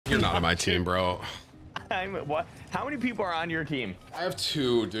not on my team, bro. What? How many people are on your team? I have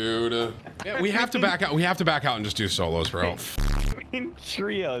 2, dude. Yeah, we have to back out. We have to back out and just do solos, bro. In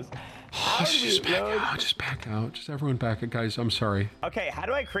trios. Just back out. Just everyone back out, guys. I'm sorry. Okay, how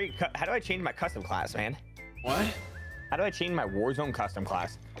do I change my custom class, man? What? How do I change my Warzone custom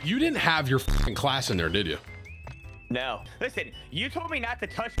class? You didn't have your fucking class in there, did you? No. Listen, you told me not to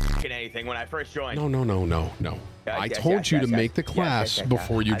touch anything when I first joined. No. I told you to make the class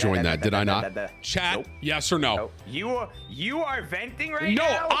before you joined that, did I not? Chat, nope. Yes or no? Nope. You are venting right now?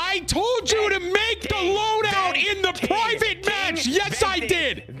 No, I told you to make the loadout in the private match. Yes, I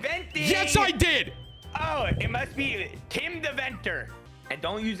did. Venting. Yes, I did. Oh, it must be Tim the Venter. And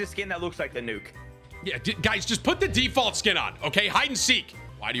don't use a skin that looks like the nuke. Yeah, guys, just put the default skin on, okay? Hide and seek.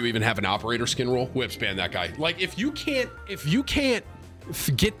 Why do you even have an operator skin roll? Whip ban that guy. Like, if you can't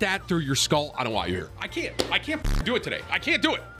get that through your skull, I don't want you here. I can't do it today. I can't do it.